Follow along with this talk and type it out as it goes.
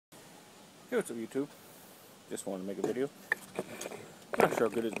Hey, what's up YouTube? Just wanted to make a video. Not sure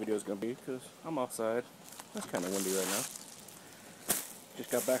how good this video is going to be because I'm outside. It's kind of windy right now.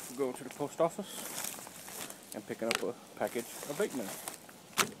 Just got back from going to the post office and picking up a package of Vape mints.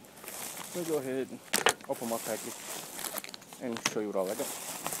 Let me go ahead and open my package and show you what all I got.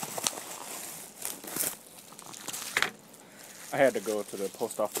 I had to go to the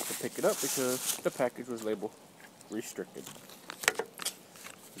post office to pick it up because the package was labeled restricted.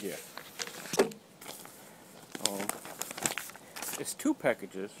 Yeah. It's 2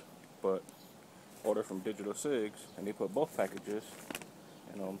 packages, but ordered from Digitalciggz, and they put both packages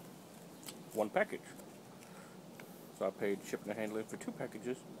in 1 package. So I paid shipping and handling for 2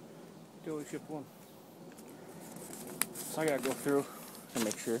 packages. They only shipped 1. So I gotta go through and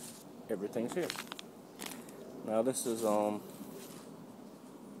make sure everything's here. Now this is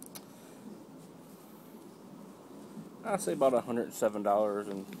I'd say about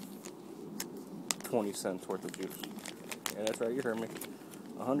 $107.20 worth of juice. Yeah, that's right, you heard me.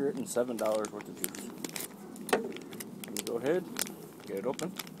 $107 worth of juice. Let me go ahead, get it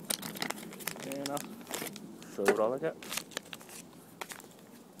open, and I'll show you what all I got.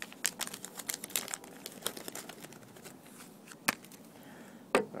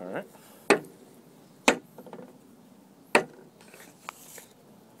 Alright.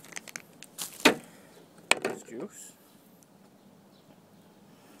 This juice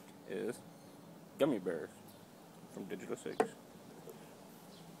is gummy bears from Digitalciggz.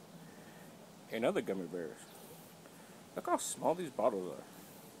 And other gummy bears. Look how small these bottles are.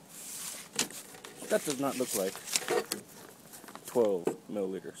 That does not look like 12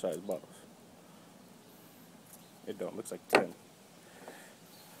 milliliter size bottles. It don't. It looks like 10.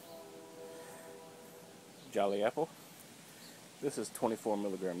 Jolly Apple. This is 24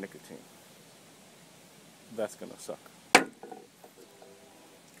 milligram nicotine. That's gonna suck.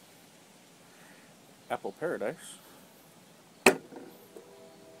 Apple Paradise.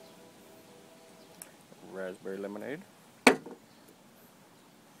 Raspberry lemonade.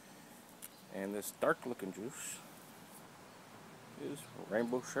 And this dark looking juice is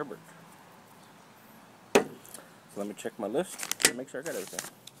rainbow sherbet. So let me check my list and make sure I got everything.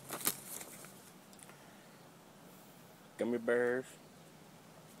 Gummy bears,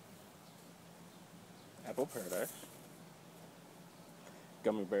 Apple Paradise,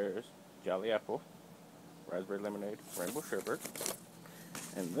 gummy bears, Jolly Apple, raspberry lemonade, rainbow sherbet,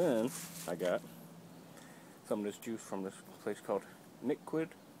 and then I got some of this juice from this place called Nickquid.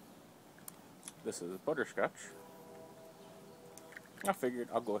 This is butterscotch. I figured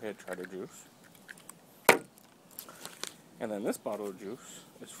I'll go ahead and try the juice. And then this bottle of juice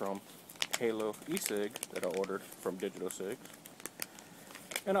is from Halo E-Cig that I ordered from Digitalciggz.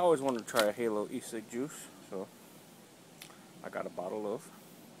 And I always wanted to try a Halo E-Cig juice, so I got a bottle of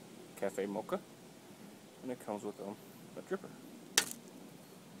cafe mocha, and it comes with a dripper.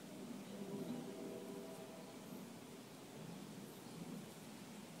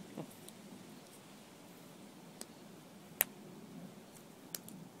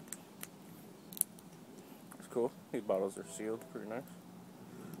 Cool. These bottles are sealed pretty nice.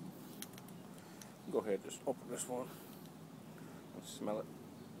 Go ahead, just open this one and smell it.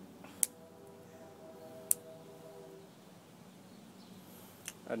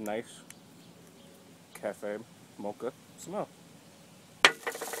 A nice cafe mocha smell.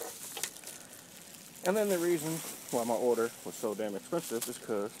 And then the reason why my order was so damn expensive is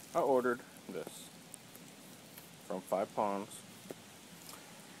because I ordered this from 5 Ponds.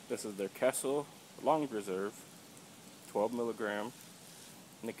 This is their Castle Long Reserve 12 milligram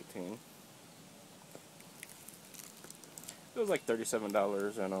nicotine. It was like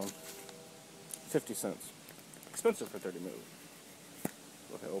 $37.50. Expensive for 30 ml.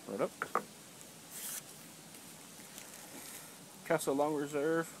 Go ahead, open it up. Castle Long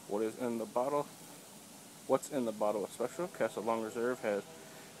Reserve. What is in the bottle? What's in the bottle is special. Castle Long Reserve has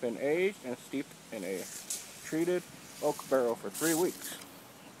been aged and steeped in a treated oak barrel for 3 weeks.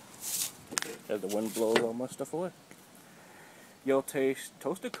 As the wind blows all my stuff away. You'll taste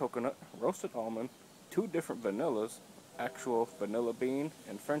toasted coconut, roasted almond, 2 different vanillas, actual vanilla bean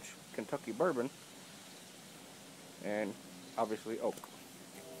and French Kentucky bourbon, and obviously oak.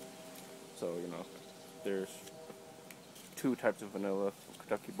 So, there's 2 types of vanilla,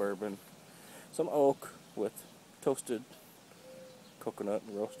 Kentucky bourbon, some oak with toasted coconut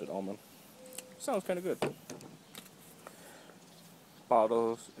and roasted almond. Sounds kind of good.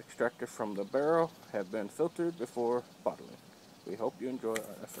 Bottles extracted from the barrel have been filtered before bottling. We hope you enjoy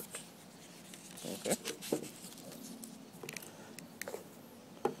our efforts. Okay.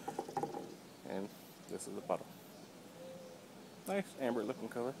 And this is the bottle. Nice amber looking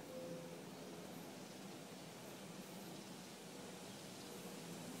color.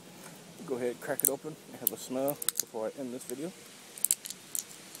 go ahead and crack it open and have a smell before I end this video.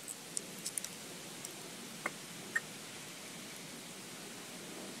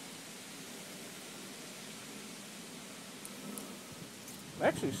 It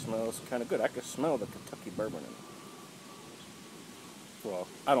actually smells kind of good. I can smell the Kentucky bourbon in it. Well,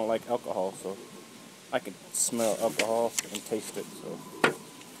 I don't like alcohol, so I can smell alcohol and taste it. So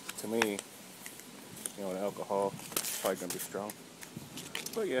to me, you know, the alcohol is probably gonna be strong.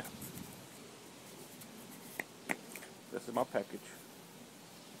 But yeah, this is my package.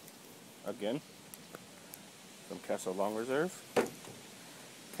 Again, some Castle Long Reserve,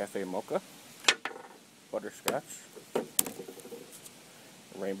 Cafe Mocha, butterscotch,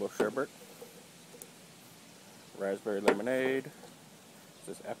 rainbow sherbet, raspberry lemonade.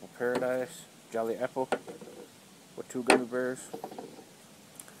 This is apple paradise, Jolly Apple with 2 gummy bears.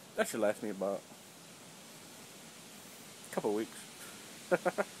 That should last me about a couple weeks.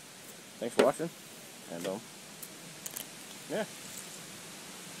 Thanks for watching, and yeah.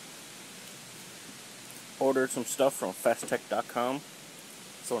 Ordered some stuff from fasttech.com,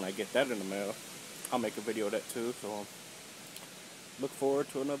 so when I get that in the mail, I'll make a video of that too. So look forward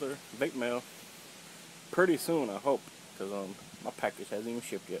to another vape mail pretty soon, I hope, because my package hasn't even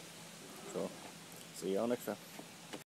shipped yet. So see y'all next time.